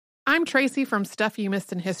I'm Tracy from Stuff You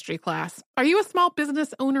Missed in History class. Are you a small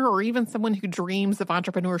business owner or even someone who dreams of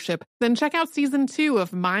entrepreneurship? Then check out Season 2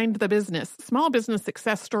 of Mind the Business, small business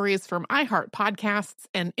success stories from iHeart Podcasts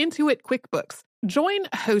and Intuit QuickBooks. Join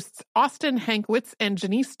hosts Austin Hankwitz and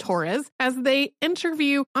Janice Torres as they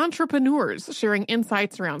interview entrepreneurs sharing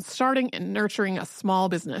insights around starting and nurturing a small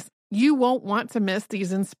business. You won't want to miss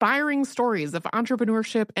these inspiring stories of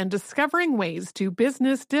entrepreneurship and discovering ways to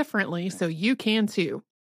business differently so you can too.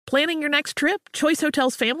 Planning your next trip? Choice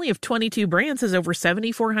Hotels' family of 22 brands has over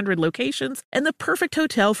 7,400 locations and the perfect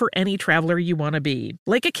hotel for any traveler you want to be.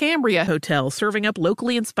 Like a Cambria Hotel, serving up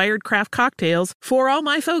locally inspired craft cocktails for all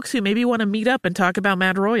my folks who maybe want to meet up and talk about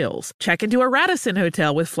Mad Royals. Check into a Radisson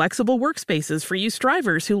Hotel with flexible workspaces for you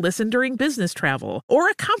strivers who listen during business travel. Or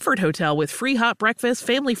a Comfort Hotel with free hot breakfast,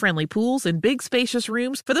 family-friendly pools, and big spacious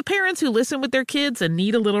rooms for the parents who listen with their kids and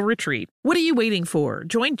need a little retreat. What are you waiting for?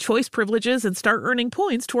 Join Choice Privileges and start earning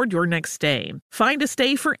points toward your next stay. Find a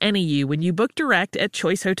stay for any you when you book direct at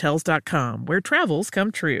choicehotels.com, where travels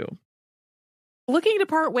come true. Looking to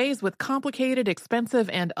part ways with complicated, expensive,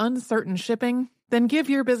 and uncertain shipping? Then give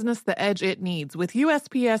your business the edge it needs with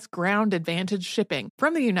USPS Ground Advantage shipping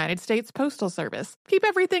from the United States Postal Service. Keep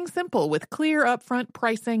everything simple with clear upfront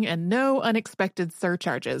pricing and no unexpected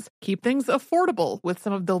surcharges. Keep things affordable with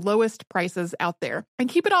some of the lowest prices out there. And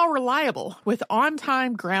keep it all reliable with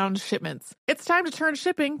on-time ground shipments. It's time to turn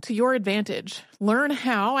shipping to your advantage. Learn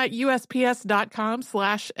how at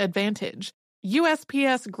USPS.com/advantage.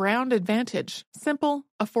 USPS Ground Advantage. Simple,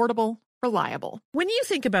 affordable, reliable. When you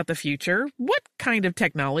think about the future, what kind of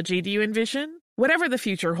technology do you envision? Whatever the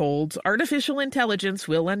future holds, artificial intelligence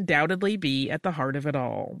will undoubtedly be at the heart of it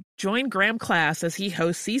all. Join Graham Class as he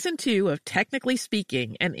hosts Season 2 of Technically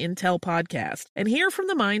Speaking, an Intel podcast, and hear from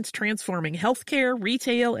the minds transforming healthcare,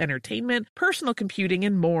 retail, entertainment, personal computing,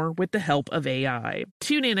 and more with the help of AI.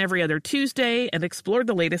 Tune in every other Tuesday and explore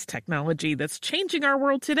the latest technology that's changing our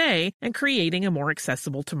world today and creating a more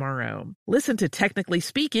accessible tomorrow. Listen to Technically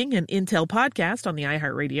Speaking, an Intel podcast on the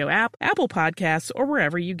iHeartRadio app, Apple Podcasts, or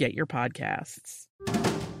wherever you get your podcasts.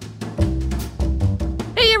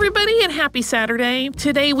 Hey everybody, and happy Saturday.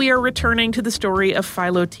 Today we are returning to the story of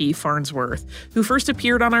Philo T. Farnsworth, who first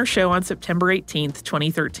appeared on our show on September 18th,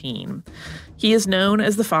 2013. He is known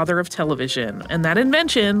as the father of television, and that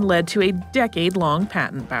invention led to a decade-long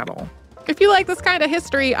patent battle. If you like this kind of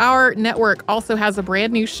history, our network also has a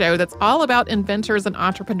brand new show that's all about inventors and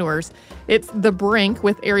entrepreneurs. It's The Brink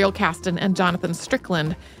with Ariel Caston and Jonathan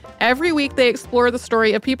Strickland. Every week, they explore the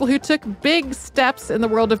story of people who took big steps in the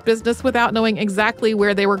world of business without knowing exactly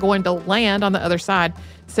where they were going to land on the other side.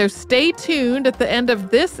 So stay tuned at the end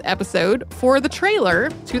of this episode for the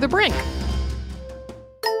trailer to The Brink.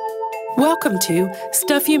 Welcome to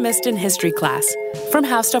Stuff You Missed in History Class from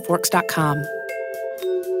HowStuffWorks.com.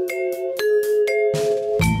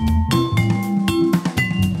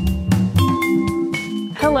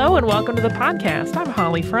 Hello and welcome to the podcast. I'm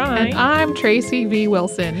Holly Fry. And I'm Tracy V.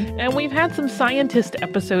 Wilson. And we've had some scientist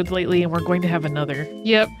episodes lately, and we're going to have another.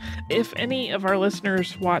 Yep. If any of our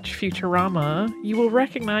listeners watch Futurama, you will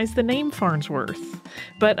recognize the name Farnsworth.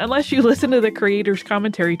 But unless you listen to the creator's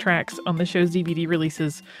commentary tracks on the show's DVD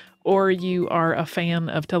releases, or you are a fan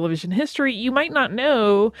of television history, you might not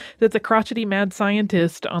know that the crotchety mad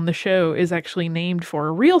scientist on the show is actually named for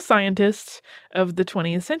a real scientist of the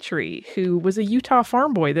 20th century who was a Utah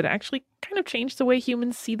farm boy that actually kind of changed the way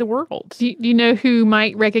humans see the world. Do you know who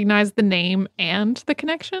might recognize the name and the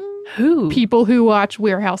connection? Who? People who watch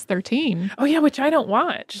Warehouse 13. Oh, yeah, which I don't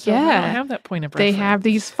watch. So Yeah. I don't have that point of reference. They have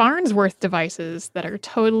these Farnsworth devices that are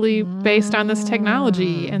totally based on this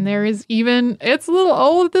technology. And there is even, it's a little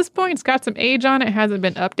old at this point. It's got some age on it. It hasn't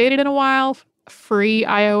been updated in a while. Free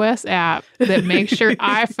iOS app that makes your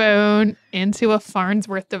iPhone into a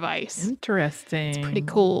Farnsworth device. Interesting. It's pretty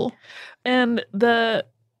cool. And the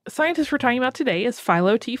scientist we're talking about today is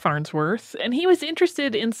Philo T. Farnsworth, and he was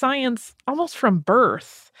interested in science almost from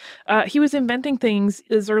birth. He was inventing things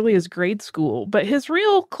as early as grade school, but his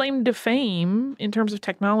real claim to fame in terms of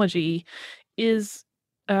technology is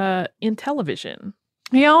in television.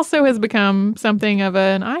 He also has become something of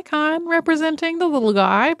an icon representing the little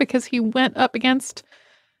guy because he went up against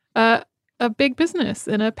a big business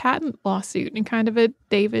in a patent lawsuit and kind of a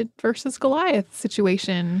David versus Goliath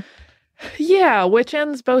situation. Yeah, which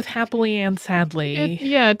ends both happily and sadly.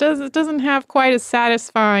 It doesn't have quite as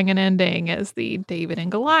satisfying an ending as the David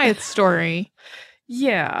and Goliath story.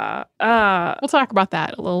 Yeah. We'll talk about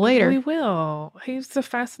that a little later. We will. He's a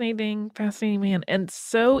fascinating man, and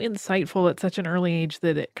so insightful at such an early age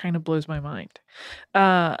that it kind of blows my mind.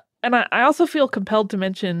 And I also feel compelled to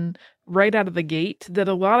mention right out of the gate that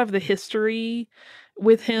a lot of the history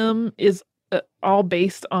with him is all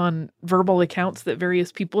based on verbal accounts that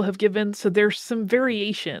various people have given. So there's some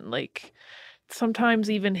variation. Like sometimes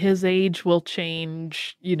even his age will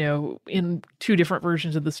change, in two different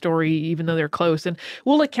versions of the story, even though they're close. And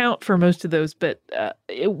we'll account for most of those, but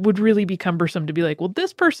it would really be cumbersome to be like, well,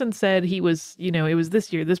 this person said he was, it was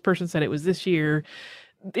this year. This person said it was this year.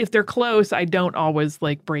 If they're close, I don't always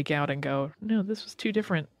like break out and go, no, this was two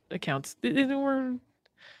different accounts.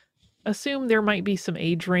 Assume there might be some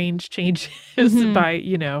age range changes by,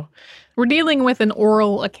 We're dealing with an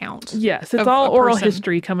oral account. Yes, it's all oral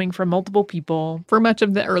history coming from multiple people. For much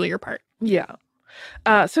of the earlier part. Yeah.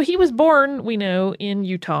 So he was born, we know, in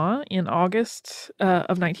Utah in August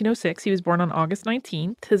of 1906. He was born on August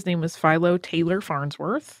 19th. His name was Philo Taylor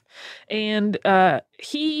Farnsworth. And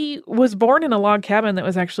he was born in a log cabin that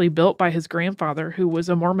was actually built by his grandfather, who was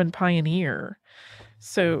a Mormon pioneer.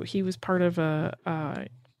 So he was part of a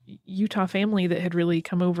Utah family that had really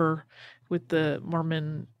come over with the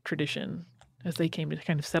Mormon tradition as they came to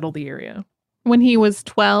kind of settle the area. When he was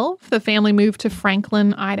 12, the family moved to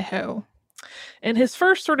Franklin, Idaho. And his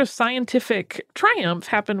first sort of scientific triumph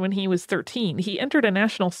happened when he was 13. He entered a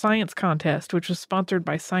national science contest, which was sponsored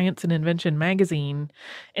by Science and Invention magazine,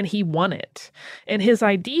 and he won it. And his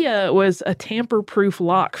idea was a tamper-proof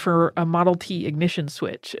lock for a Model T ignition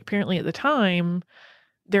switch. Apparently at the time,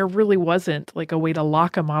 there really wasn't like a way to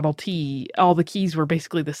lock a Model T. All the keys were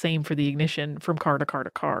basically the same for the ignition from car to car to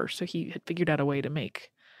car. So he had figured out a way to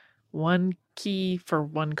make one key for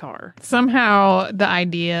one car. Somehow the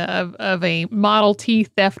idea of a Model T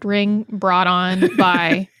theft ring brought on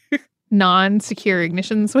by non-secure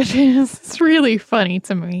ignition switches is really funny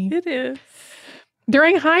to me. It is.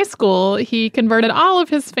 During high school, he converted all of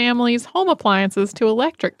his family's home appliances to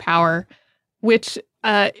electric power, which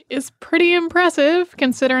is pretty impressive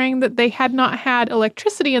considering that they had not had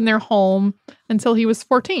electricity in their home until he was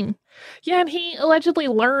 14. Yeah, and he allegedly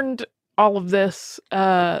learned all of this.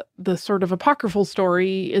 The sort of apocryphal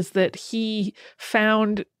story is that he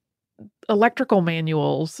found electrical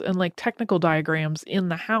manuals and like technical diagrams in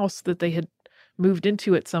the house that they had moved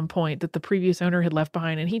into at some point that the previous owner had left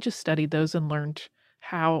behind, and he just studied those and learned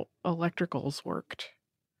how electricals worked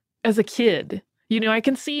as a kid. I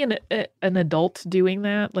can see an adult doing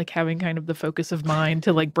that, like having kind of the focus of mind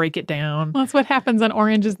to like break it down. Well, that's what happens on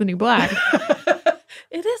Orange is the New Black.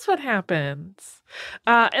 It is what happens.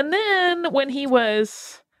 And then when he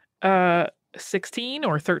was 16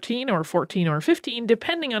 or 13 or 14 or 15,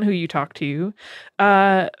 depending on who you talk to,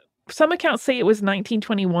 some accounts say it was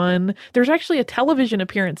 1921. There's actually a television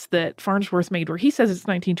appearance that Farnsworth made where he says it's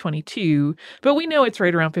 1922, but we know it's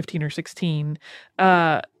right around 15 or 16.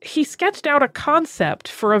 He sketched out a concept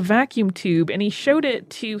for a vacuum tube, and he showed it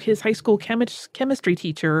to his high school chemistry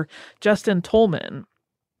teacher, Justin Tolman.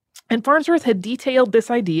 And Farnsworth had detailed this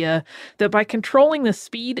idea that by controlling the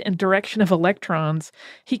speed and direction of electrons,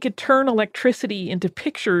 he could turn electricity into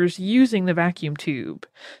pictures using the vacuum tube.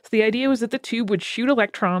 So the idea was that the tube would shoot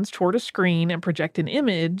electrons toward a screen and project an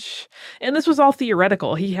image. And this was all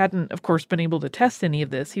theoretical. He hadn't, of course, been able to test any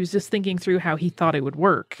of this. He was just thinking through how he thought it would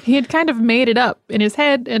work. He had kind of made it up in his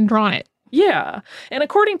head and drawn it. Yeah, and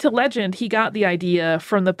according to legend, he got the idea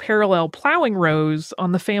from the parallel plowing rows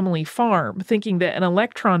on the family farm, thinking that an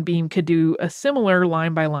electron beam could do a similar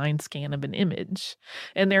line-by-line scan of an image.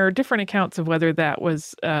 And there are different accounts of whether that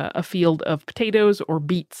was a field of potatoes or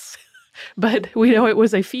beets. But we know it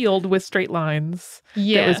was a field with straight lines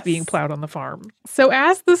that was being plowed on the farm. So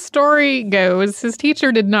as the story goes, his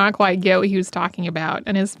teacher did not quite get what he was talking about,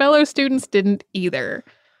 and his fellow students didn't either.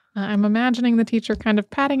 I'm imagining the teacher kind of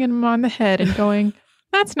patting him on the head and going,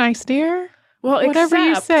 "That's nice, dear. Well, whatever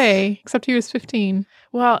you say." Except he was 15.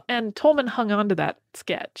 Well, and Tolman hung on to that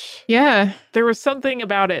sketch. Yeah. There was something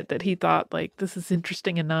about it that he thought, like, this is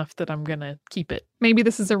interesting enough that I'm going to keep it. Maybe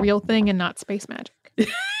this is a real thing and not space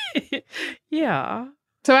magic. Yeah.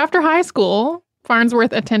 So after high school,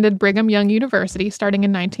 Farnsworth attended Brigham Young University starting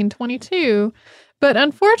in 1922. But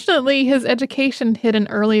unfortunately, his education hit an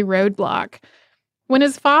early roadblock. When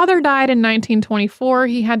his father died in 1924,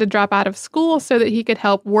 he had to drop out of school so that he could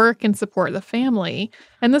help work and support the family.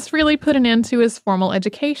 And this really put an end to his formal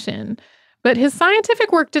education. But his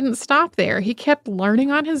scientific work didn't stop there. He kept learning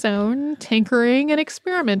on his own, tinkering and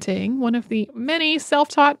experimenting, one of the many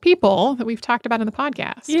self-taught people that we've talked about in the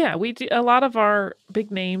podcast. Yeah, we do. A lot of our big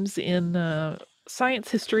names in science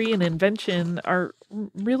history and invention are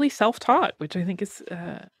really self-taught, which I think is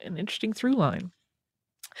an interesting through line.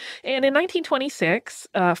 And in 1926,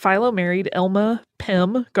 Philo married Elma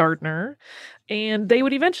Pem Gardner, and they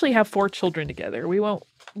would eventually have 4 children together. We won't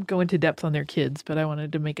go into depth on their kids, but I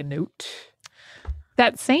wanted to make a note.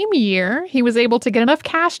 That same year, he was able to get enough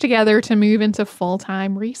cash together to move into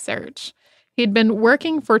full-time research. He'd been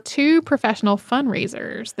working for two professional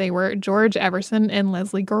fundraisers. They were George Everson and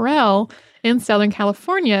Leslie Gorell in Southern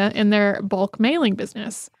California in their bulk mailing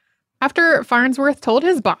business. After Farnsworth told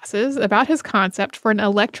his bosses about his concept for an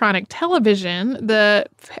electronic television, the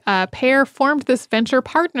pair formed this venture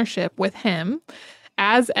partnership with him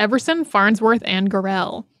as Everson, Farnsworth, and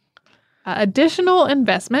Gorell. Additional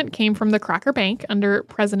investment came from the Crocker Bank under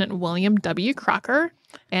President William W. Crocker,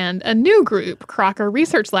 and a new group, Crocker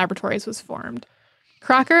Research Laboratories, was formed.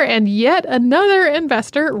 Crocker and yet another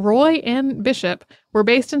investor, Roy N. Bishop, were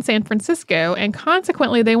based in San Francisco, and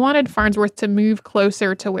consequently they wanted Farnsworth to move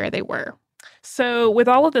closer to where they were. So with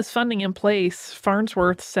all of this funding in place,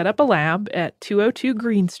 Farnsworth set up a lab at 202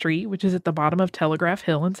 Green Street, which is at the bottom of Telegraph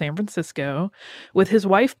Hill in San Francisco, with his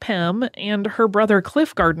wife Pem and her brother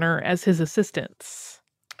Cliff Gardner as his assistants.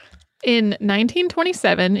 In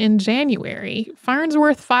 1927, in January,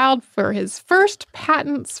 Farnsworth filed for his first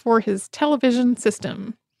patents for his television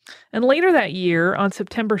system. And later that year, on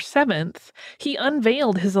September 7th, he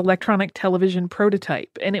unveiled his electronic television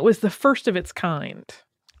prototype, and it was the first of its kind.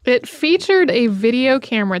 It featured a video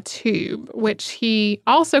camera tube, which he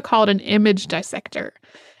also called an image dissector.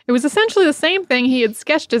 It was essentially the same thing he had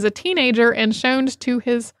sketched as a teenager and shown to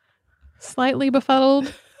his slightly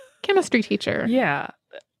befuddled chemistry teacher. Yeah,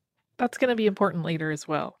 that's going to be important later as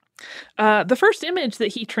well. The first image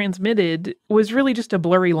that he transmitted was really just a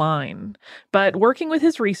blurry line, but working with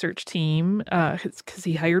his research team, because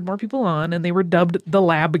he hired more people on and they were dubbed the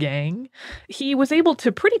Lab Gang, he was able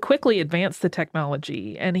to pretty quickly advance the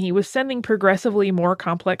technology, and he was sending progressively more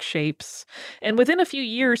complex shapes. And within a few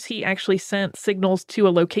years, he actually sent signals to a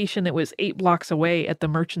location that was 8 blocks away at the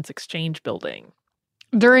Merchants Exchange building.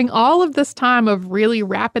 During all of this time of really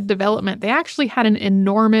rapid development, they actually had an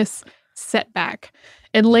enormous setback.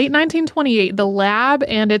 In late 1928, the lab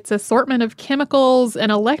and its assortment of chemicals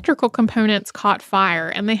and electrical components caught fire,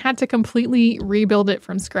 and they had to completely rebuild it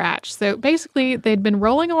from scratch. So basically, they'd been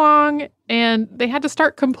rolling along, and they had to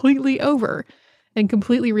start completely over and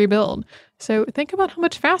completely rebuild. So think about how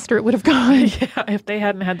much faster it would have gone. Yeah, if they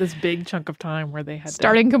hadn't had this big chunk of time where they had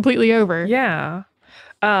starting completely over. Yeah.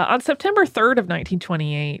 On September 3rd of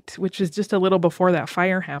 1928, which is just a little before that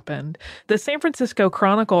fire happened, the San Francisco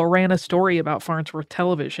Chronicle ran a story about Farnsworth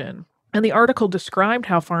Television. And the article described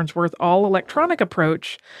how Farnsworth's all-electronic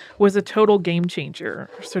approach was a total game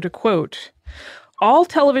changer. So to quote, "All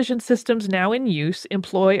television systems now in use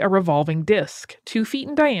employ a revolving disc, 2 feet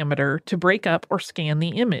in diameter, to break up or scan the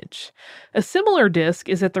image. A similar disc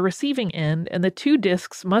is at the receiving end, and the 2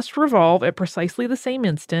 discs must revolve at precisely the same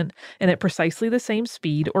instant and at precisely the same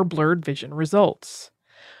speed, or blurred vision results.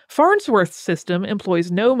 Farnsworth's system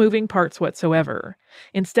employs no moving parts whatsoever.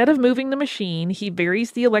 Instead of moving the machine, he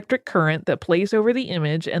varies the electric current that plays over the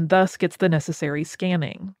image and thus gets the necessary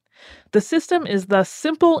scanning. The system is thus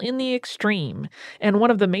simple in the extreme, and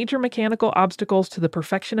one of the major mechanical obstacles to the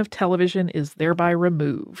perfection of television is thereby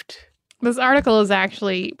removed." This article is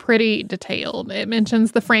actually pretty detailed. It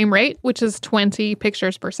mentions the frame rate, which is 20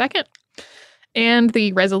 pictures per second, and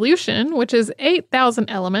the resolution, which is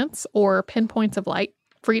 8,000 elements or pinpoints of light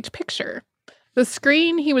for each picture. The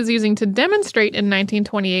screen he was using to demonstrate in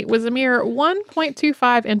 1928 was a mere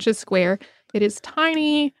 1.25 inches square. It is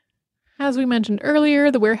tiny. As we mentioned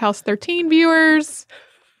earlier, the Warehouse 13 viewers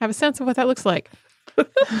have a sense of what that looks like.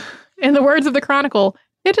 In the words of the Chronicle,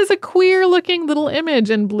 "It is a queer-looking little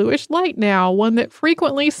image in bluish light now, one that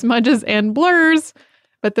frequently smudges and blurs,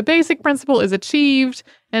 but the basic principle is achieved,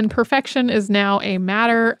 and perfection is now a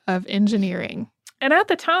matter of engineering." And at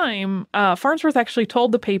the time, Farnsworth actually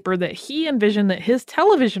told the paper that he envisioned that his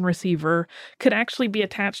television receiver could actually be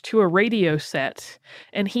attached to a radio set,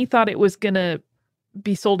 and he thought it was going to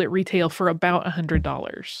be sold at retail for about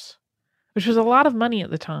 $100, which was a lot of money at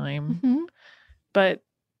the time. Mm-hmm. But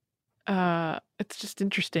it's just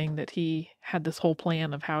interesting that he had this whole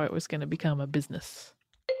plan of how it was going to become a business.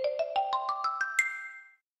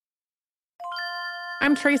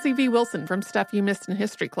 I'm Tracy V. Wilson from Stuff You Missed in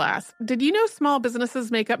History Class. Did you know small businesses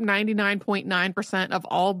make up 99.9% of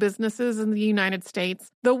all businesses in the United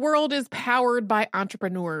States? The world is powered by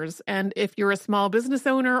entrepreneurs, and if you're a small business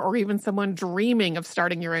owner or even someone dreaming of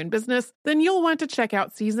starting your own business, then you'll want to check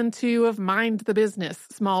out Season 2 of Mind the Business,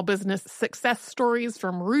 small business success stories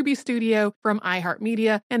from Ruby Studio, from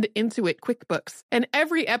iHeartMedia, and Intuit QuickBooks. And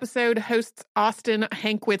every episode, hosts Austin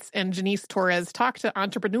Hankwitz and Janice Torres talk to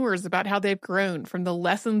entrepreneurs about how they've grown from the the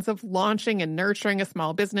lessons of launching and nurturing a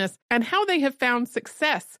small business and how they have found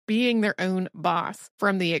success being their own boss.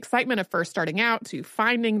 From the excitement of first starting out to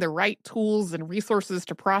finding the right tools and resources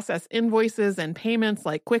to process invoices and payments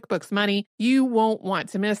like QuickBooks Money, you won't want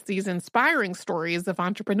to miss these inspiring stories of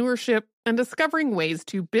entrepreneurship and discovering ways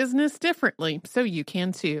to business differently so you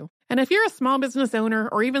can too. And if you're a small business owner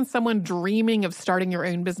or even someone dreaming of starting your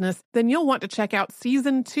own business, then you'll want to check out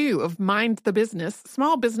Season 2 of Mind the Business,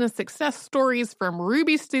 Small Business Success Stories from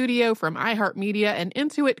Ruby Studio, from iHeartMedia, and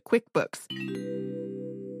Intuit QuickBooks.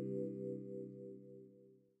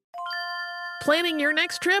 Planning your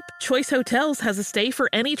next trip? Choice Hotels has a stay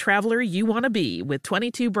for any traveler you want to be, with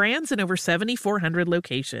 22 brands and over 7,400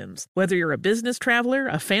 locations. Whether you're a business traveler,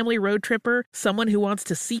 a family road tripper, someone who wants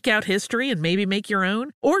to seek out history and maybe make your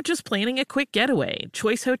own, or just planning a quick getaway,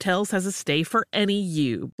 Choice Hotels has a stay for any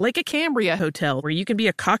you. Like a Cambria Hotel, where you can be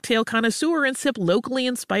a cocktail connoisseur and sip locally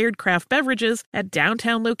inspired craft beverages at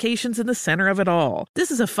downtown locations in the center of it all.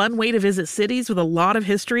 This is a fun way to visit cities with a lot of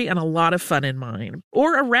history and a lot of fun in mind.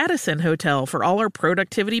 Or a Radisson Hotel for all our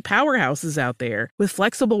productivity powerhouses out there. With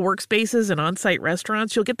flexible workspaces and on-site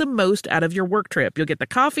restaurants, you'll get the most out of your work trip. You'll get the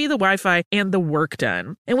coffee, the Wi-Fi, and the work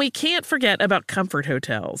done. And we can't forget about Comfort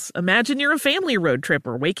Hotels. Imagine you're a family road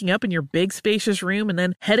tripper, waking up in your big spacious room and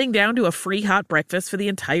then heading down to a free hot breakfast for the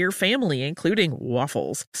entire family, including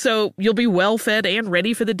waffles. So you'll be well fed and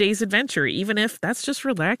ready for the day's adventure, even if that's just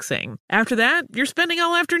relaxing. After that, you're spending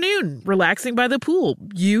all afternoon relaxing by the pool.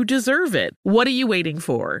 You deserve it. What are you waiting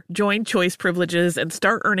for? Join Choice Privileges and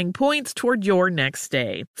start earning points toward your next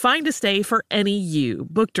stay. Find a stay for any you.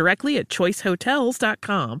 Book directly at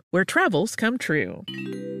choicehotels.com, where travels come true.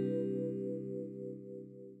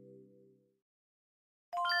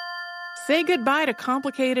 Say goodbye to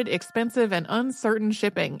complicated, expensive, and uncertain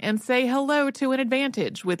shipping, and say hello to an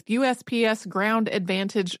advantage with USPS Ground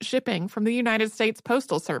Advantage shipping from the United States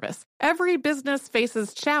Postal Service. Every business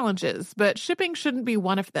faces challenges, but shipping shouldn't be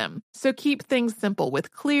one of them. So keep things simple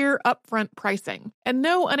with clear, upfront pricing. And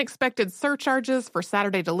no unexpected surcharges for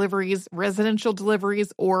Saturday deliveries, residential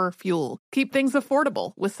deliveries, or fuel. Keep things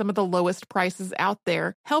affordable with some of the lowest prices out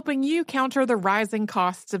there, helping you counter the rising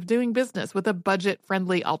costs of doing business with a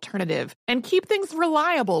budget-friendly alternative. And keep things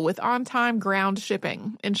reliable with on-time ground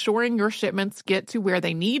shipping, ensuring your shipments get to where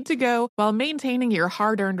they need to go while maintaining your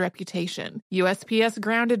hard-earned reputation. USPS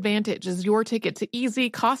Ground Advantage is your ticket to easy,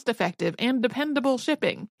 cost-effective, and dependable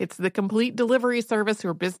shipping. It's the complete delivery service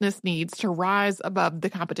your business needs to rise above the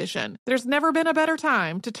competition. There's never been a better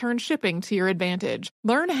time to turn shipping to your advantage.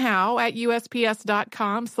 Learn how at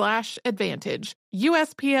USPS.com/advantage.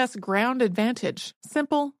 USPS Ground Advantage.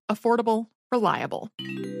 Simple, affordable, reliable.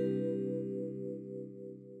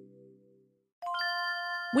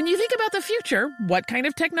 When you think about the future, what kind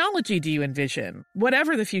of technology do you envision?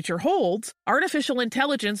 Whatever the future holds, artificial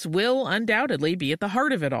intelligence will undoubtedly be at the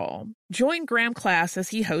heart of it all. Join Graham Class as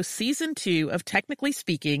he hosts Season 2 of Technically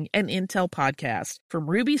Speaking, an Intel podcast from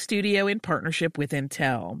Ruby Studio in partnership with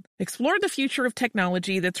Intel. Explore the future of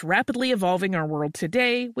technology that's rapidly evolving our world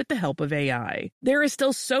today with the help of AI. There is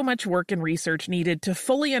still so much work and research needed to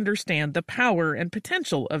fully understand the power and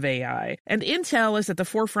potential of AI, and Intel is at the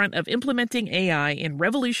forefront of implementing AI in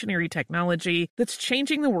revolutionary technology that's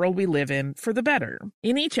changing the world we live in for the better.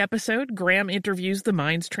 In each episode, Graham interviews the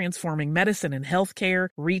minds transforming medicine and healthcare,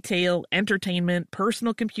 retail, entertainment,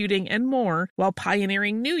 personal computing, and more, while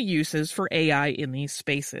pioneering new uses for AI in these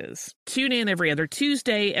spaces. Tune in every other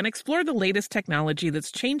Tuesday and explore the latest technology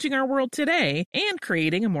that's changing our world today and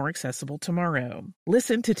creating a more accessible tomorrow.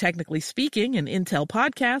 Listen to Technically Speaking, an Intel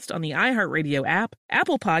podcast on the iHeartRadio app,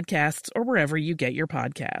 Apple Podcasts, or wherever you get your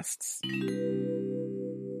podcasts.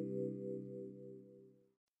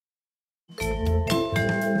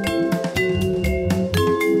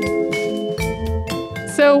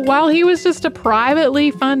 So while he was just a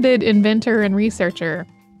privately funded inventor and researcher,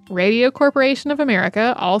 Radio Corporation of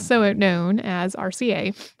America, also known as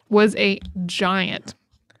RCA, was a giant.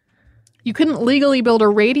 You couldn't legally build a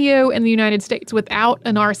radio in the United States without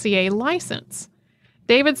an RCA license.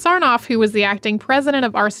 David Sarnoff, who was the acting president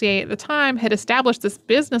of RCA at the time, had established this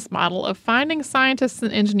business model of finding scientists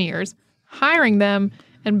and engineers, hiring them,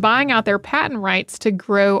 and buying out their patent rights to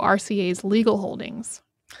grow RCA's legal holdings.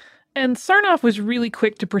 And Sarnoff was really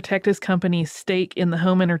quick to protect his company's stake in the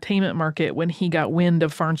home entertainment market when he got wind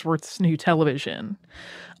of Farnsworth's new television.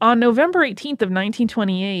 On November 18th of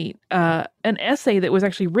 1928, an essay that was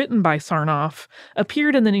actually written by Sarnoff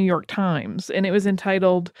appeared in the New York Times, and it was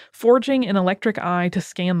entitled "Forging an Electric Eye to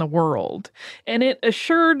Scan the World." And it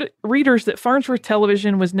assured readers that Farnsworth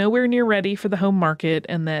Television was nowhere near ready for the home market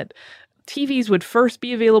and that TVs would first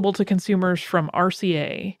be available to consumers from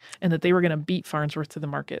RCA and that they were going to beat Farnsworth to the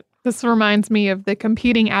market. This reminds me of the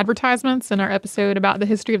competing advertisements in our episode about the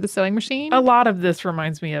history of the sewing machine. A lot of this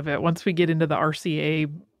reminds me of it once we get into the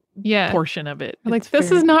RCA portion of it. Like,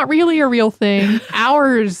 this is not really a real thing.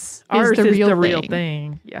 Ours is the real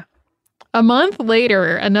thing. Yeah. A month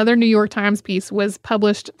later, another New York Times piece was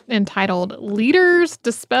published entitled Leaders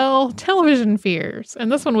Dispel Television Fears. And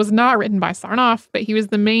this one was not written by Sarnoff, but he was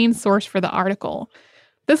the main source for the article.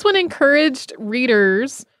 This one encouraged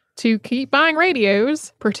readers to keep buying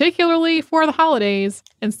radios, particularly for the holidays,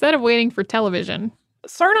 instead of waiting for television.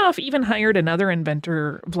 Sarnoff even hired another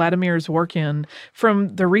inventor, Vladimir Zworykin,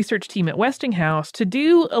 from the research team at Westinghouse to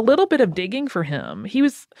do a little bit of digging for him. He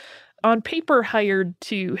was on paper hired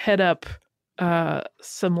to head up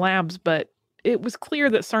some labs, but it was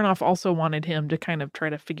clear that Sarnoff also wanted him to kind of try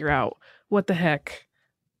to figure out what the heck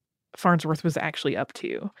Farnsworth was actually up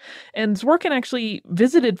to. And Zworykin actually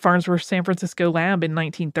visited Farnsworth's San Francisco lab in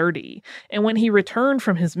 1930. And when he returned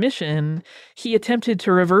from his mission, he attempted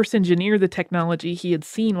to reverse engineer the technology he had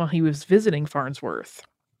seen while he was visiting Farnsworth.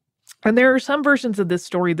 And there are some versions of this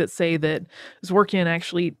story that say that Zworykin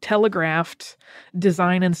actually telegraphed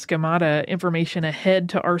design and schemata information ahead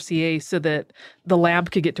to RCA so that the lab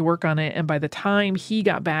could get to work on it. And by the time he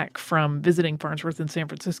got back from visiting Farnsworth in San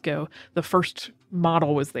Francisco, the first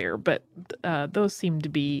model was there. But those seem to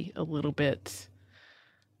be a little bit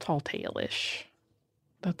tall tale-ish.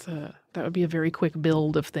 That would be a very quick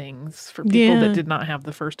build of things for people that did not have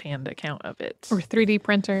the first-hand account of it. Or 3D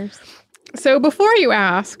printers. So before you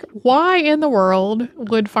ask, why in the world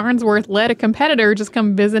would Farnsworth let a competitor just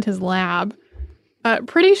come visit his lab?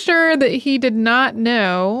 Pretty sure that he did not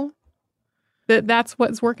know that that's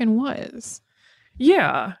what Zworykin was.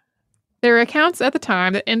 Yeah. There are accounts at the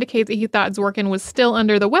time that indicate that he thought Zworykin was still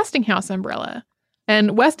under the Westinghouse umbrella.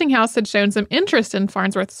 And Westinghouse had shown some interest in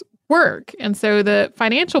Farnsworth's work. And so the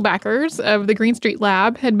financial backers of the Green Street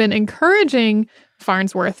Lab had been encouraging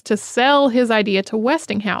Farnsworth to sell his idea to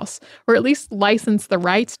Westinghouse, or at least license the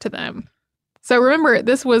rights to them. So remember,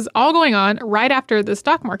 this was all going on right after the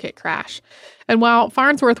stock market crash. And while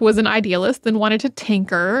Farnsworth was an idealist and wanted to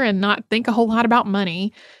tinker and not think a whole lot about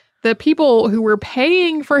money, the people who were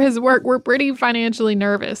paying for his work were pretty financially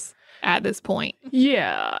nervous at this point.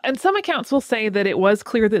 Yeah, and some accounts will say that it was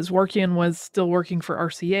clear that Zworykin was still working for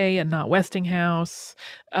RCA and not Westinghouse.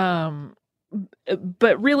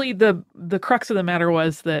 But really, the crux of the matter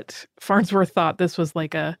was that Farnsworth thought this was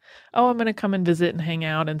like I'm going to come and visit and hang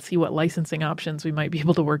out and see what licensing options we might be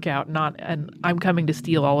able to work out, not an I'm coming to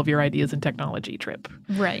steal all of your ideas and technology trip.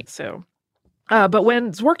 Right. So, but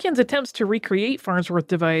when Zworykin's attempts to recreate Farnsworth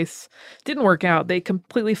device didn't work out, they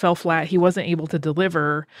completely fell flat. He wasn't able to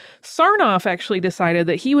deliver. Sarnoff actually decided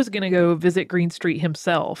that he was going to go visit Green Street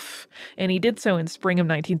himself, and he did so in spring of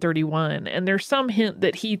 1931. And there's some hint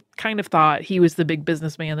that he kind of thought he was the big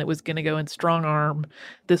businessman that was going to go and strong-arm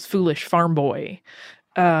this foolish farm boy.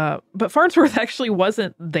 But Farnsworth actually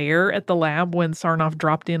wasn't there at the lab when Sarnoff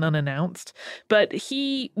dropped in unannounced, but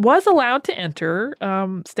he was allowed to enter.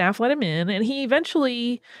 Staff let him in, and he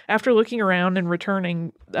eventually, after looking around and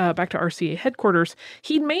returning back to RCA headquarters,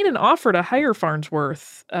 he'd made an offer to hire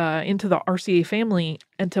Farnsworth into the RCA family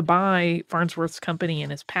and to buy Farnsworth's company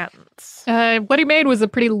and his patents. What he made was a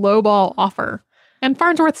pretty lowball offer, and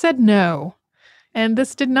Farnsworth said no. And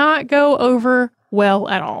this did not go over well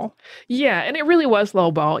at all. Yeah, and it really was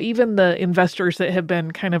lowball. Even the investors that have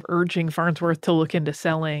been kind of urging Farnsworth to look into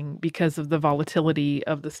selling because of the volatility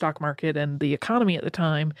of the stock market and the economy at the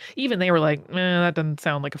time, even they were like, that doesn't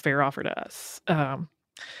sound like a fair offer to us.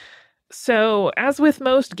 So, as with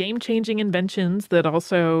most game-changing inventions that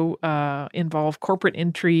also involve corporate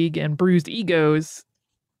intrigue and bruised egos,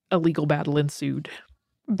 a legal battle ensued.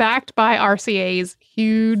 Backed by RCA's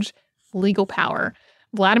huge legal power,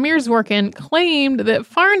 Vladimir Zworykin claimed that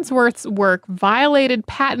Farnsworth's work violated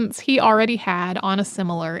patents he already had on a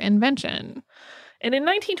similar invention. And in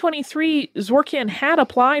 1923, Zworykin had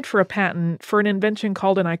applied for a patent for an invention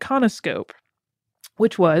called an iconoscope,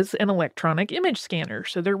 which was an electronic image scanner.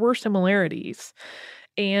 So there were similarities.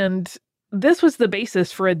 And this was the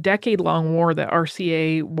basis for a decade-long war that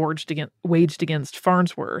RCA waged against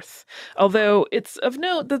Farnsworth. Although it's of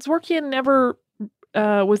note that Zworykin never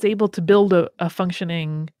was able to build a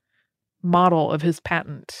functioning model of his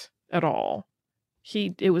patent at all.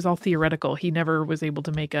 It was all theoretical. He never was able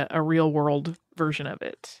to make a real-world version of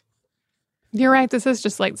it. You're right. This is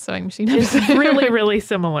just like the sewing machine. It's really, really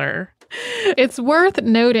similar. It's worth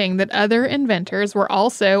noting that other inventors were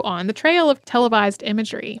also on the trail of televised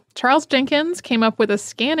imagery. Charles Jenkins came up with a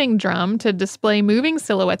scanning drum to display moving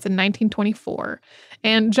silhouettes in 1924.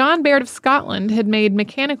 And John Baird of Scotland had made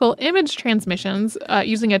mechanical image transmissions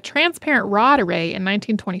using a transparent rod array in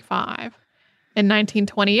 1925. In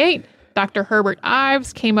 1928, Dr. Herbert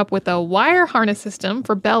Ives came up with a wire harness system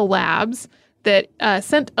for Bell Labs that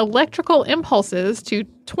sent electrical impulses to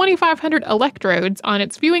 2,500 electrodes on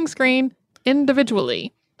its viewing screen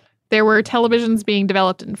individually. There were televisions being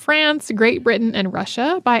developed in France, Great Britain, and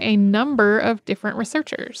Russia by a number of different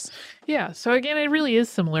researchers. Yeah, so again, it really is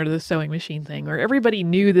similar to the sewing machine thing, where everybody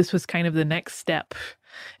knew this was kind of the next step,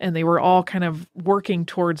 and they were all kind of working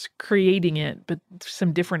towards creating it, but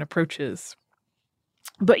some different approaches.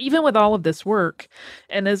 But even with all of this work,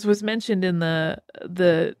 and as was mentioned in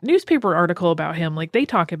the newspaper article about him, like they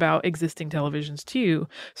talk about existing televisions too.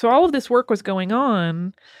 So all of this work was going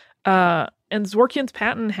on, and Zworykian's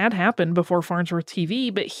patent had happened before Farnsworth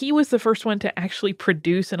TV, but he was the first one to actually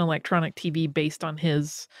produce an electronic TV based on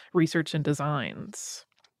his research and designs.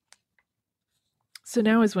 So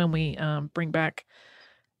now is when we bring back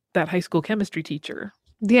that high school chemistry teacher.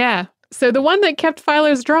 Yeah. So the one that kept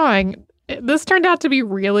Filo's drawing, this turned out to be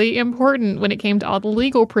really important when it came to all the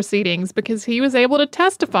legal proceedings because he was able to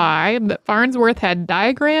testify that Farnsworth had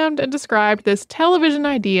diagrammed and described this television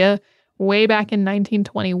idea way back in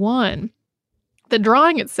 1921. The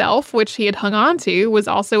drawing itself, which he had hung on to, was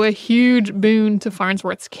also a huge boon to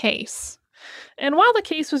Farnsworth's case. And while the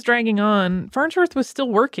case was dragging on, Farnsworth was still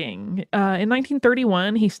working. In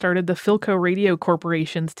 1931, he started the Philco Radio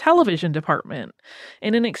Corporation's television department.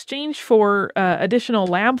 And in exchange for additional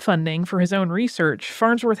lab funding for his own research,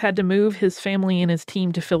 Farnsworth had to move his family and his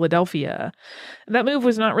team to Philadelphia. That move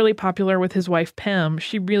was not really popular with his wife, Pem.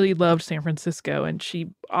 She really loved San Francisco, and she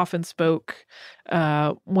often spoke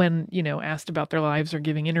when, asked about their lives or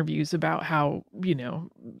giving interviews about how,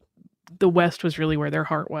 the West was really where their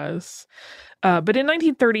heart was. But in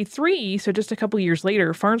 1933, so just a couple years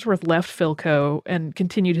later, Farnsworth left Philco and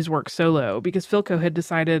continued his work solo because Philco had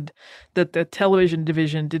decided that the television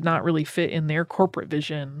division did not really fit in their corporate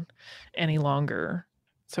vision any longer.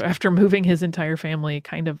 So after moving his entire family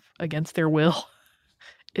kind of against their will,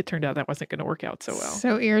 it turned out that wasn't going to work out so well.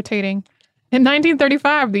 So irritating. In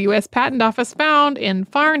 1935, the U.S. Patent Office found in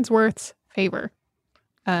Farnsworth's favor.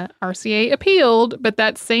 RCA appealed, but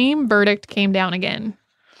that same verdict came down again.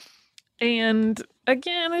 And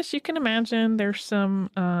again, as you can imagine, there's some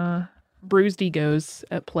bruised egos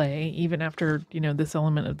at play, even after, this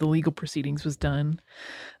element of the legal proceedings was done.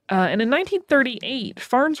 And in 1938,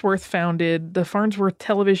 Farnsworth founded the Farnsworth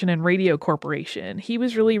Television and Radio Corporation. He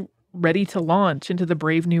was really ready to launch into the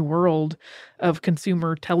brave new world of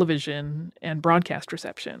consumer television and broadcast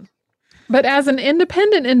reception. But as an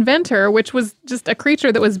independent inventor, which was just a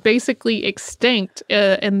creature that was basically extinct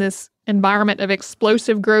in this environment of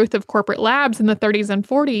explosive growth of corporate labs in the 30s and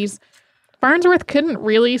 40s, Farnsworth couldn't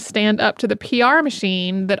really stand up to the PR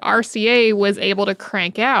machine that RCA was able to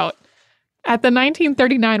crank out. At the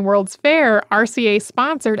 1939 World's Fair, RCA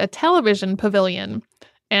sponsored a television pavilion,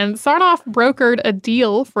 and Sarnoff brokered a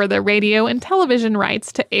deal for the radio and television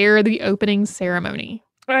rights to air the opening ceremony.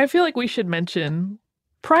 I feel like we should mention,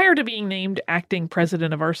 prior to being named acting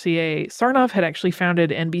president of RCA, Sarnoff had actually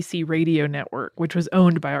founded NBC Radio Network, which was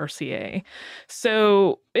owned by RCA.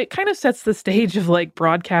 So it kind of sets the stage of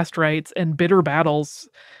broadcast rights and bitter battles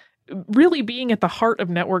really being at the heart of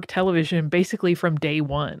network television basically from day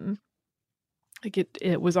one.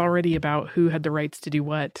 It was already about who had the rights to do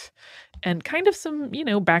what, and kind of some,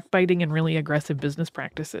 backbiting and really aggressive business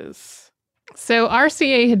practices. So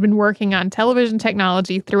RCA had been working on television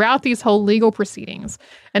technology throughout these whole legal proceedings,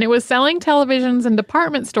 and it was selling televisions in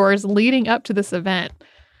department stores leading up to this event.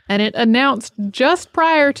 And it announced just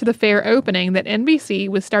prior to the fair opening that NBC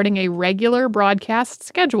was starting a regular broadcast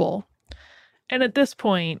schedule. And at this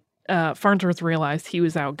point, Farnsworth realized he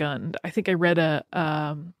was outgunned. I think I read a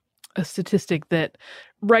statistic that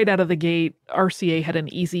right out of the gate, RCA had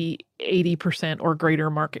an easy 80% or greater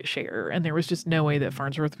market share, and there was just no way that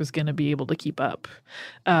Farnsworth was going to be able to keep up.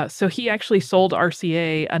 So he actually sold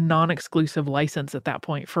RCA a non-exclusive license at that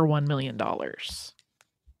point for $1 million.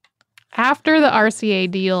 After the RCA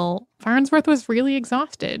deal, Farnsworth was really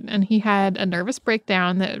exhausted, and he had a nervous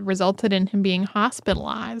breakdown that resulted in him being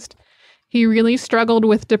hospitalized. He really struggled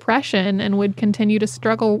with depression and would continue to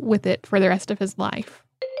struggle with it for the rest of his life.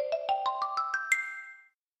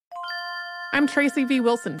 I'm Tracy V.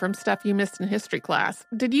 Wilson from Stuff You Missed in History class.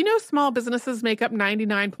 Did you know small businesses make up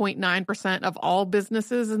 99.9% of all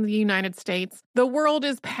businesses in the United States? The world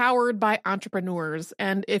is powered by entrepreneurs,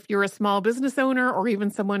 and if you're a small business owner or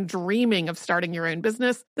even someone dreaming of starting your own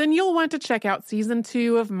business, then you'll want to check out Season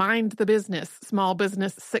 2 of Mind the Business, small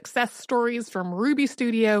business success stories from Ruby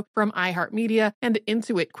Studio, from iHeartMedia, and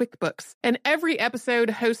Intuit QuickBooks. And every episode,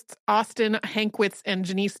 hosts Austin Hankwitz and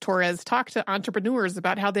Janice Torres talk to entrepreneurs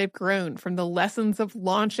about how they've grown from the lessons of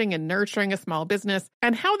launching and nurturing a small business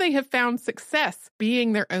and how they have found success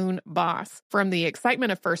being their own boss. From the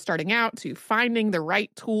excitement of first starting out to finding the right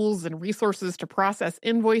tools and resources to process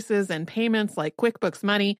invoices and payments like QuickBooks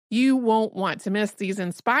Money, you won't want to miss these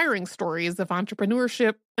inspiring stories of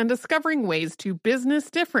entrepreneurship and discovering ways to business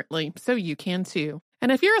differently so you can too.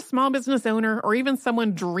 And if you're a small business owner or even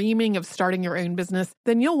someone dreaming of starting your own business,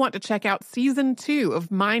 then you'll want to check out Season 2 of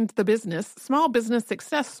Mind the Business, small business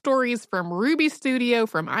success stories from Ruby Studio,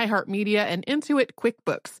 from iHeartMedia, and Intuit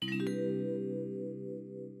QuickBooks.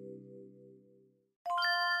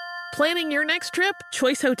 Planning your next trip?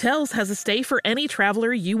 Choice Hotels has a stay for any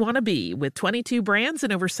traveler you want to be, with 22 brands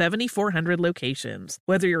and over 7,400 locations.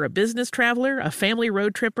 Whether you're a business traveler, a family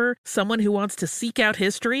road tripper, someone who wants to seek out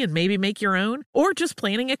history and maybe make your own, or just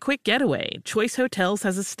planning a quick getaway, Choice Hotels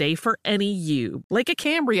has a stay for any you. Like a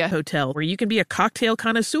Cambria Hotel, where you can be a cocktail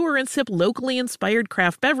connoisseur and sip locally inspired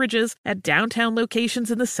craft beverages at downtown locations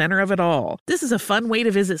in the center of it all. This is a fun way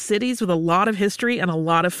to visit cities with a lot of history and a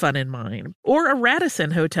lot of fun in mind. Or a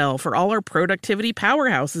Radisson Hotel for all our productivity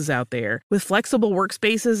powerhouses out there. With flexible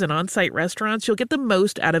workspaces and on-site restaurants, you'll get the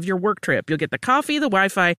most out of your work trip. You'll get the coffee, the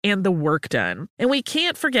Wi-Fi, and the work done. And we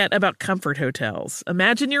can't forget about Comfort Hotels.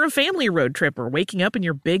 Imagine you're a family road tripper, waking up in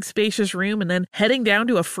your big spacious room and then heading down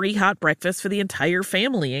to a free hot breakfast for the entire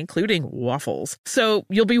family, including waffles. So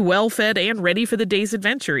you'll be well fed and ready for the day's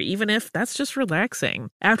adventure, even if that's just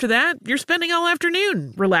relaxing. After that, you're spending all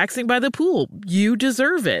afternoon relaxing by the pool. You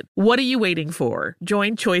deserve it. What are you waiting for?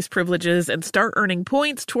 Join Choice Privileges and start earning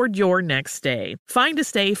points toward your next stay. Find a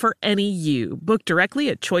stay for any you. Book directly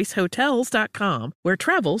at choicehotels.com, where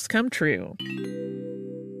travels come true.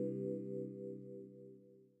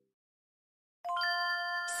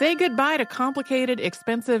 Say goodbye to complicated,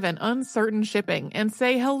 expensive, and uncertain shipping, and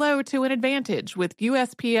say hello to an advantage with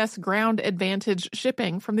USPS Ground Advantage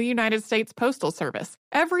shipping from the United States Postal Service.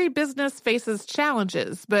 Every business faces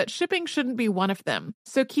challenges, but shipping shouldn't be one of them.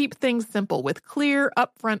 So keep things simple with clear,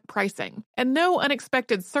 upfront pricing, and no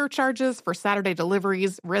unexpected surcharges for Saturday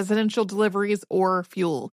deliveries, residential deliveries, or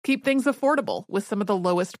fuel. Keep things affordable with some of the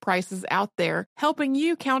lowest prices out there, helping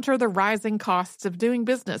you counter the rising costs of doing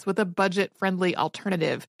business with a budget-friendly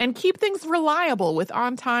alternative. And keep things reliable with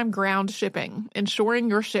on-time ground shipping, ensuring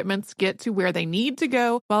your shipments get to where they need to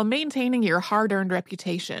go while maintaining your hard-earned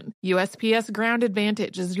reputation. USPS Ground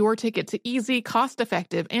Advantage is your ticket to easy,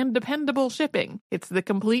 cost-effective, and dependable shipping. It's the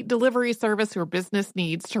complete delivery service your business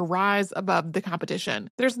needs to rise above the competition.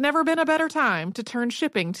 There's never been a better time to turn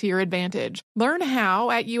shipping to your advantage. Learn how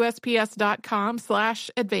at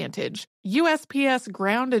USPS.com/advantage. USPS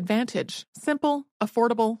Ground Advantage. Simple,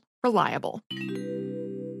 affordable, reliable.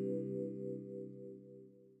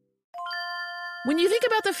 When you think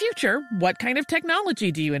about the future, what kind of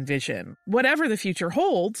technology do you envision? Whatever the future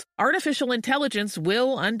holds, artificial intelligence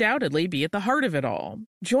will undoubtedly be at the heart of it all.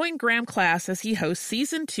 Join Graham Class as he hosts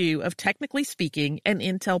Season 2 of Technically Speaking, an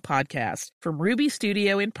Intel podcast from Ruby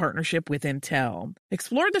Studio in partnership with Intel.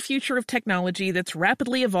 Explore the future of technology that's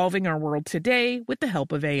rapidly evolving our world today with the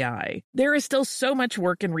help of AI. There is still so much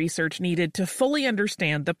work and research needed to fully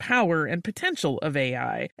understand the power and potential of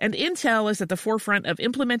AI, and Intel is at the forefront of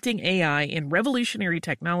implementing AI in revolutionary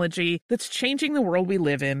technology that's changing the world we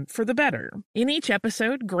live in for the better. In each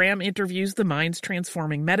episode, Graham interviews the minds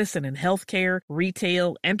transforming medicine and healthcare,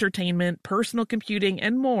 retail, entertainment, personal computing,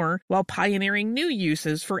 and more, while pioneering new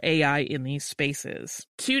uses for AI in these spaces.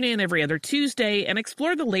 Tune in every other Tuesday and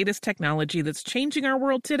explore the latest technology that's changing our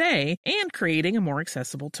world today and creating a more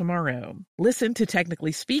accessible tomorrow. Listen to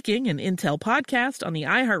Technically Speaking, an Intel podcast on the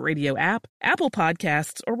iHeartRadio app, Apple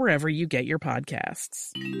Podcasts, or wherever you get your podcasts.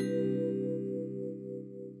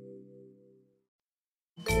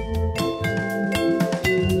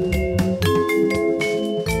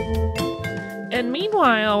 And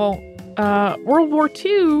meanwhile, World War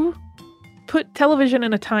II put television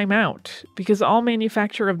in a timeout because all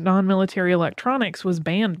manufacture of non-military electronics was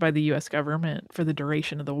banned by the U.S. government for the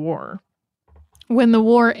duration of the war. When the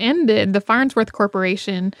war ended, the Farnsworth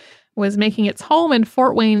Corporation was making its home in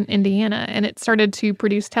Fort Wayne, Indiana, and it started to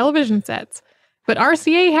produce television sets. But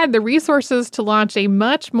RCA had the resources to launch a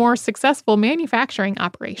much more successful manufacturing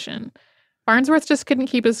operation. Farnsworth just couldn't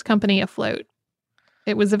keep his company afloat.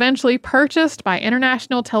 It was eventually purchased by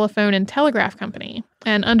International Telephone and Telegraph Company,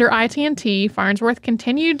 and under IT&T, Farnsworth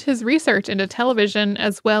continued his research into television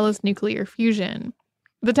as well as nuclear fusion.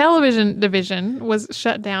 The television division was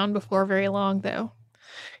shut down before very long, though.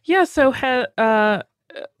 Yeah, so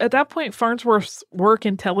at that point, Farnsworth's work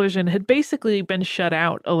in television had basically been shut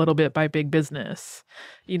out a little bit by big business.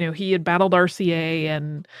 You know, he had battled RCA,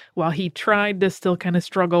 and while he tried to still kind of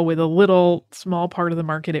struggle with a little small part of the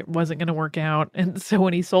market, it wasn't going to work out. And so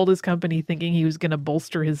when he sold his company thinking he was going to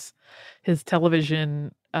bolster his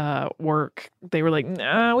television work, they were like,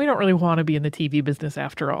 nah, we don't really want to be in the TV business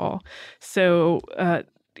after all. So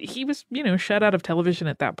he was, shut out of television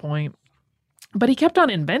at that point. But he kept on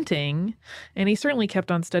inventing, and he certainly kept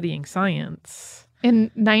on studying science. In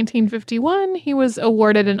 1951, he was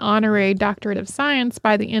awarded an honorary doctorate of science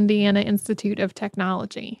by the Indiana Institute of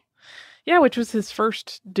Technology. Yeah, which was his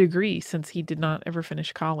first degree since he did not ever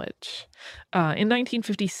finish college. In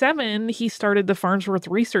 1957, he started the Farnsworth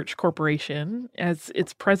Research Corporation as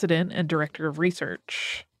its president and director of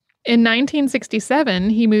research. In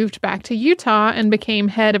 1967, he moved back to Utah and became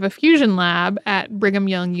head of a fusion lab at Brigham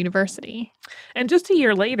Young University. And just a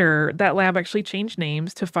year later, that lab actually changed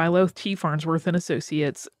names to Philo T. Farnsworth and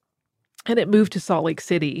Associates, and it moved to Salt Lake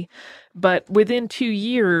City. But within 2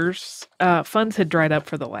 years, funds had dried up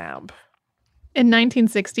for the lab. In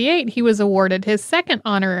 1968, he was awarded his second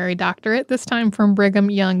honorary doctorate, this time from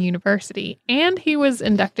Brigham Young University, and he was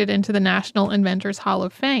inducted into the National Inventors Hall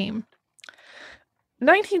of Fame.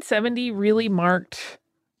 1970 really marked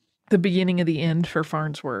the beginning of the end for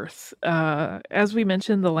Farnsworth. As we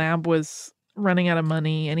mentioned, the lab was running out of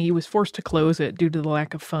money, and he was forced to close it due to the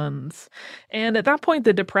lack of funds. And at that point,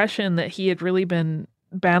 the depression that he had really been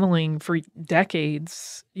battling for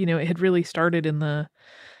decades, it had really started in the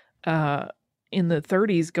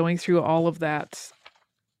 30s, going through all of that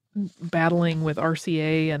battling with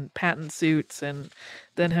RCA and patent suits, and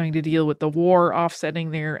then having to deal with the war offsetting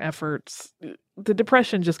their efforts. The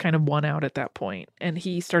depression just kind of won out at that point, and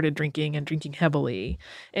he started drinking heavily,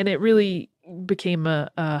 and it really became a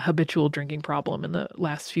habitual drinking problem in the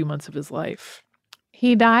last few months of his life.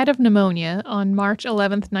 He died of pneumonia on March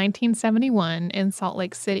 11th, 1971 in Salt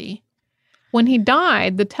Lake City. When he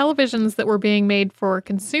died, the televisions that were being made for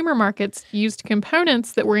consumer markets used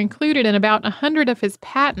components that were included in about 100 of his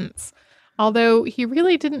patents, although he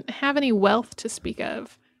really didn't have any wealth to speak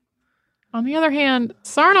of. On the other hand,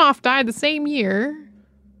 Sarnoff died the same year,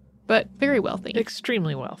 but very wealthy.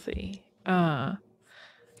 Extremely wealthy. What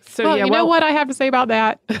I have to say about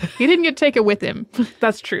that? He didn't get to take it with him.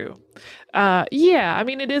 That's true.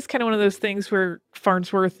 It is kind of one of those things where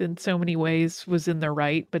Farnsworth in so many ways was in the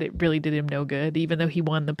right, but it really did him no good, even though he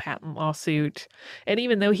won the patent lawsuit. And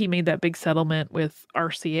even though he made that big settlement with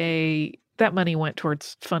RCA, that money went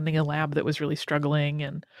towards funding a lab that was really struggling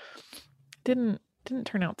and didn't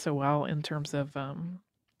turn out so well in terms of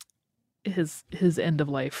his end of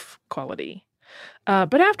life quality.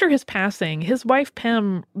 But after his passing, his wife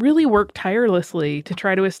Pem really worked tirelessly to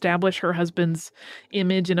try to establish her husband's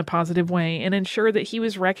image in a positive way and ensure that he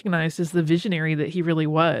was recognized as the visionary that he really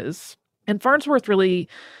was. And Farnsworth really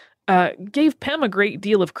gave Pem a great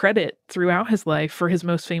deal of credit throughout his life for his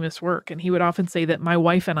most famous work. And he would often say that my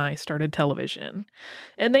wife and I started television.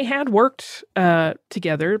 And they had worked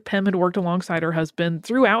together. Pem had worked alongside her husband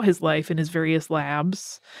throughout his life in his various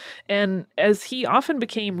labs. And as he often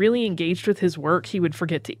became really engaged with his work, he would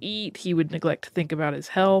forget to eat. He would neglect to think about his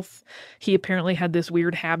health. He apparently had this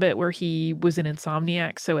weird habit where he was an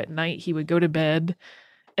insomniac. So at night he would go to bed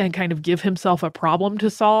and kind of give himself a problem to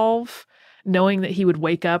solve, knowing that he would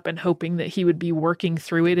wake up and hoping that he would be working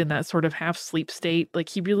through it in that sort of half sleep state. Like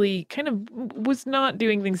he really kind of was not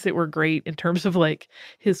doing things that were great in terms of like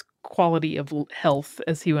his quality of health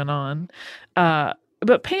as he went on.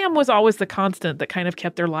 But Pam was always the constant that kind of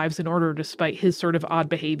kept their lives in order despite his sort of odd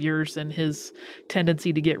behaviors and his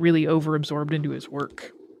tendency to get really overabsorbed into his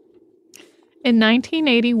work. In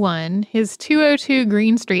 1981, his 202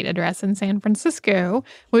 Green Street address in San Francisco,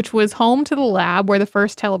 which was home to the lab where the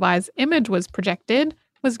first televised image was projected,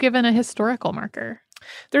 was given a historical marker.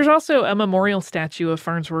 There's also a memorial statue of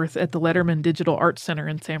Farnsworth at the Letterman Digital Arts Center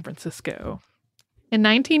in San Francisco. In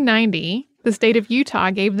 1990, the state of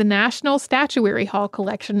Utah gave the National Statuary Hall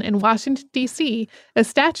Collection in Washington, D.C., a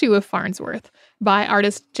statue of Farnsworth by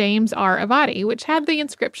artist James R. Avati, which had the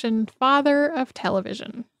inscription, Father of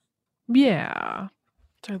Television. Yeah,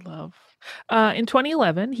 which I love. In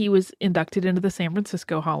 2011, he was inducted into the San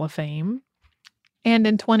Francisco Hall of Fame. And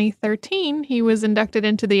in 2013, he was inducted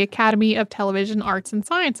into the Academy of Television Arts and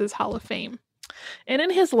Sciences Hall of Fame. And in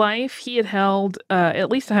his life, he had held at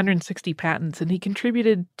least 160 patents, and he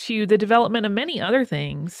contributed to the development of many other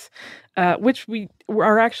things, which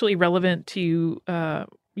are actually relevant to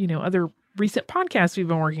other recent podcasts we've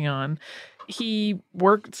been working on.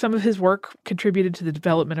 Some of his work contributed to the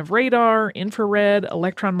development of radar, infrared,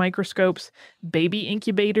 electron microscopes, baby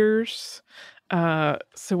incubators.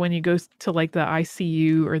 So when you go to like the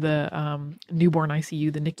ICU or the newborn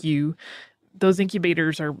ICU, the NICU, those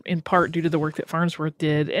incubators are in part due to the work that Farnsworth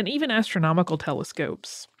did, and even astronomical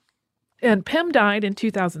telescopes. And Pem died in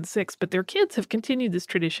 2006, but their kids have continued this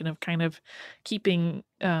tradition of kind of keeping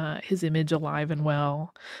his image alive and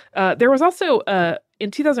well. There was also,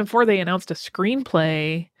 in 2004, they announced a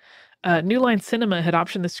screenplay. New Line Cinema had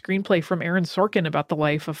optioned the screenplay from Aaron Sorkin about the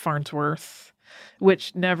life of Farnsworth,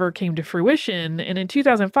 which never came to fruition. And in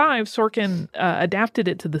 2005, Sorkin adapted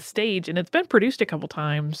it to the stage, and it's been produced a couple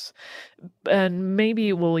times. And maybe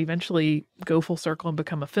it will eventually go full circle and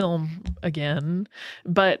become a film again.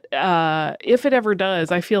 But if it ever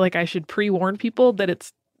does, I feel like I should pre-warn people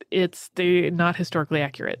that they're not historically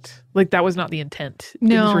accurate. Like, that was not the intent.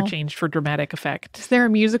 No. Things were changed for dramatic effect. Is there a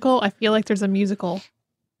musical? I feel like there's a musical.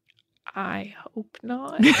 I hope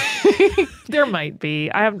not. There might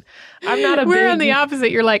be. I'm not a We're on the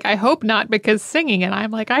opposite. You're like, I hope not because singing. And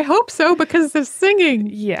I'm like, I hope so because of singing.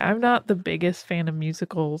 Yeah, I'm not the biggest fan of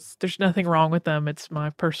musicals. There's nothing wrong with them. It's my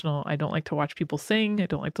personal, I don't like to watch people sing. I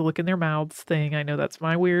don't like to look in their mouths thing. I know that's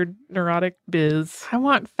my weird neurotic biz. I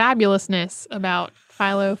want fabulousness about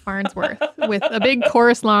Philo Farnsworth with a big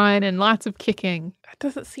chorus line and lots of kicking. That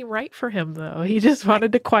doesn't seem right for him, though. He just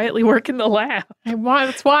wanted to quietly work in the lab.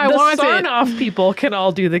 That's why I want it. The Sarnoff people can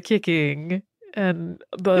all do the kicking and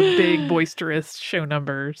the big boisterous show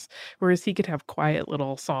numbers, whereas he could have quiet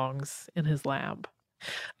little songs in his lab.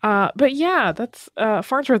 But yeah, that's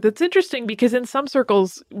Farnsworth. It's interesting because in some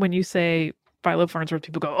circles, when you say Philo Farnsworth,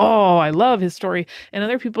 people go, "Oh, I love his story," and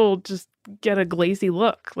other people just get a glazy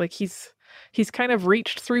look. Like he's kind of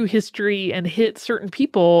reached through history and hit certain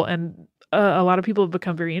people, and a lot of people have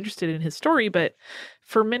become very interested in his story, but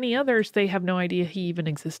for many others, they have no idea he even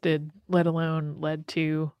existed, let alone led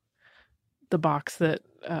to the box that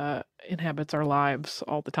inhabits our lives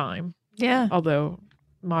all the time. Yeah. Although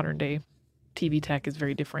modern day TV tech is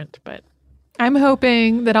very different, but I'm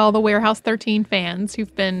hoping that all the Warehouse 13 fans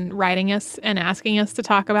who've been writing us and asking us to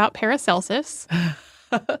talk about Paracelsus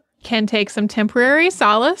can take some temporary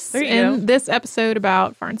solace in this episode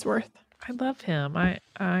about Farnsworth. I love him.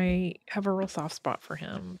 I have a real soft spot for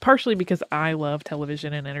him, partially because I love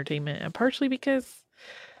television and entertainment, and partially because,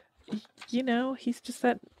 he's just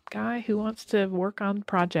that guy who wants to work on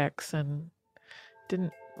projects and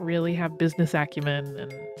didn't really have business acumen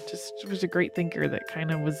and just was a great thinker that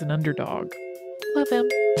kind of was an underdog. Love him.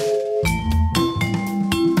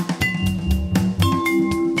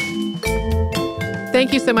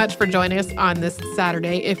 Thank you so much for joining us on this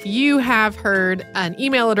Saturday. If you have heard an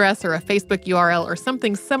email address or a Facebook URL or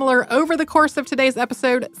something similar over the course of today's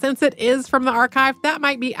episode, since it is from the archive, that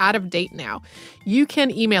might be out of date now. You can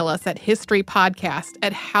email us at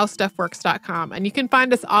historypodcast@howstuffworks.com, and you can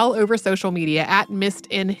find us all over social media at Missed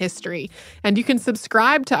in History. And you can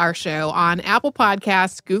subscribe to our show on Apple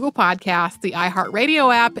Podcasts, Google Podcasts, the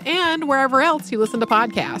iHeartRadio app, and wherever else you listen to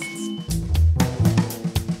podcasts.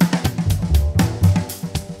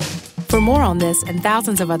 For more on this and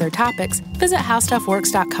thousands of other topics, visit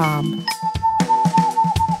howstuffworks.com.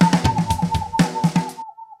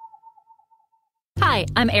 Hi,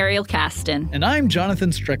 I'm Ariel Caston. And I'm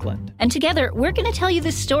Jonathan Strickland. And together, we're going to tell you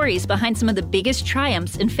the stories behind some of the biggest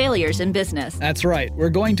triumphs and failures in business. That's right. We're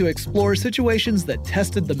going to explore situations that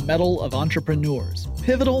tested the mettle of entrepreneurs,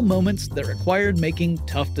 pivotal moments that required making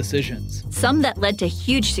tough decisions. Some that led to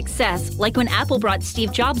huge success, like when Apple brought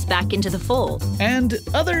Steve Jobs back into the fold. And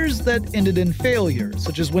others that ended in failure,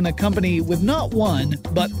 such as when a company with not one,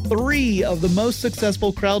 but 3 of the most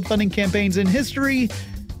successful crowdfunding campaigns in history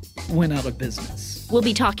went out of business. We'll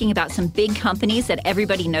be talking about some big companies that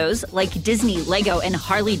everybody knows, like Disney, Lego, and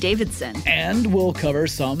Harley-Davidson. And we'll cover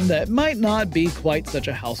some that might not be quite such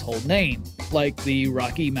a household name, like the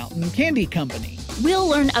Rocky Mountain Candy Company. We'll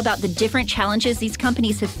learn about the different challenges these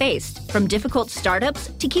companies have faced, from difficult startups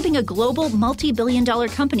to keeping a global multi-billion-dollar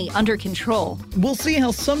company under control. We'll see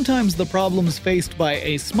how sometimes the problems faced by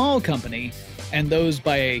a small company and those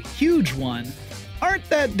by a huge one aren't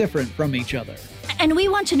that different from each other. And we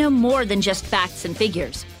want to know more than just facts and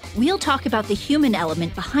figures. We'll talk about the human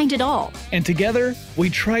element behind it all. And together,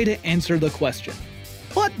 we try to answer the question,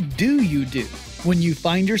 what do you do when you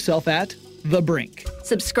find yourself at the brink?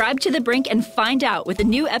 Subscribe to The Brink and find out with a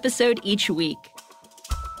new episode each week.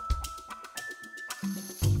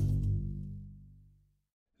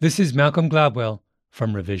 This is Malcolm Gladwell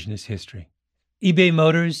from Revisionist History. eBay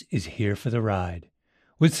Motors is here for the ride.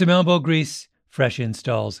 With some elbow grease, fresh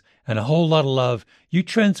installs, and a whole lot of love, you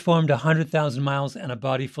transformed 100,000 miles and a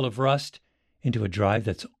body full of rust into a drive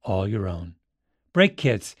that's all your own. Brake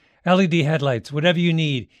kits, LED headlights, whatever you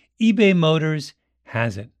need, eBay Motors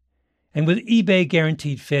has it. And with eBay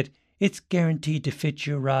Guaranteed Fit, it's guaranteed to fit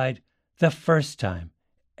your ride the first time,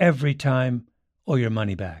 every time, or your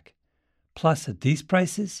money back. Plus, at these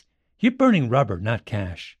prices, you're burning rubber, not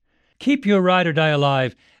cash. Keep your ride or die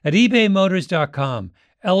alive at ebaymotors.com.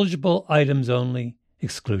 Eligible items only.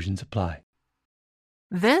 Exclusions apply.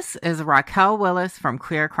 This is Raquel Willis from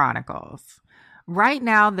Queer Chronicles. Right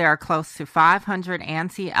now, there are close to 500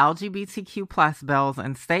 anti-LGBTQ+ bills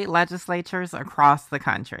in state legislatures across the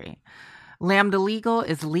country. Lambda Legal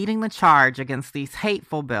is leading the charge against these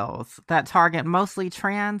hateful bills that target mostly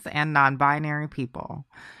trans and non-binary people.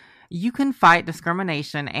 You can fight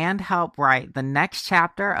discrimination and help write the next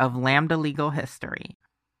chapter of Lambda Legal history.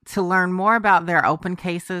 To learn more about their open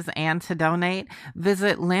cases and to donate,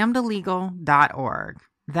 visit lambdalegal.org.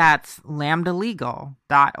 That's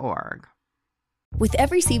lambdalegal.org. With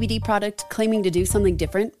every CBD product claiming to do something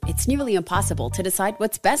different, it's nearly impossible to decide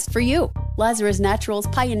what's best for you. Lazarus Naturals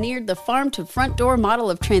pioneered the farm-to-front-door model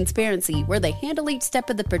of transparency, where they handle each step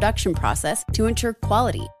of the production process to ensure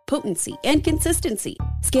quality, potency, and consistency.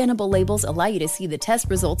 Scannable labels allow you to see the test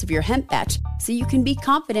results of your hemp batch, so you can be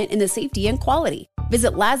confident in the safety and quality.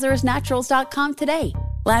 Visit LazarusNaturals.com today.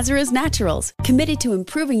 Lazarus Naturals, committed to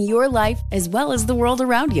improving your life as well as the world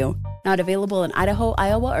around you. Not available in Idaho,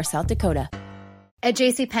 Iowa, or South Dakota. At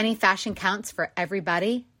JCPenney, fashion counts for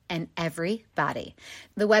everybody and every body.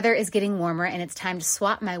 The weather is getting warmer, and it's time to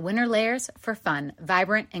swap my winter layers for fun,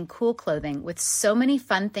 vibrant, and cool clothing. With so many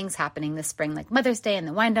fun things happening this spring, like Mother's Day and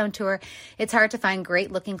the Wind Down Tour, it's hard to find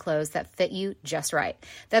great-looking clothes that fit you just right.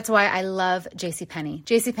 That's why I love JCPenney.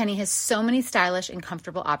 JCPenney has so many stylish and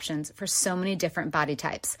comfortable options for so many different body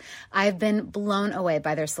types. I've been blown away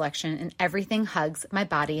by their selection, and everything hugs my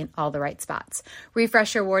body in all the right spots.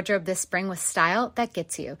 Refresh your wardrobe this spring with style that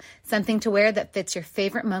gets you. Something to wear that fits your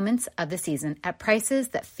favorite moments of the season at prices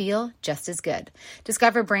that feel just as good.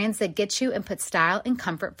 Discover brands that get you and put style and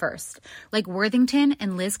comfort first, like Worthington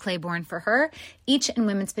and Liz Claiborne for her, each in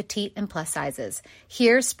women's petite and plus sizes.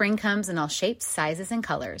 Here, spring comes in all shapes, sizes, and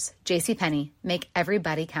colors. JCPenney, make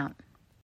everybody count.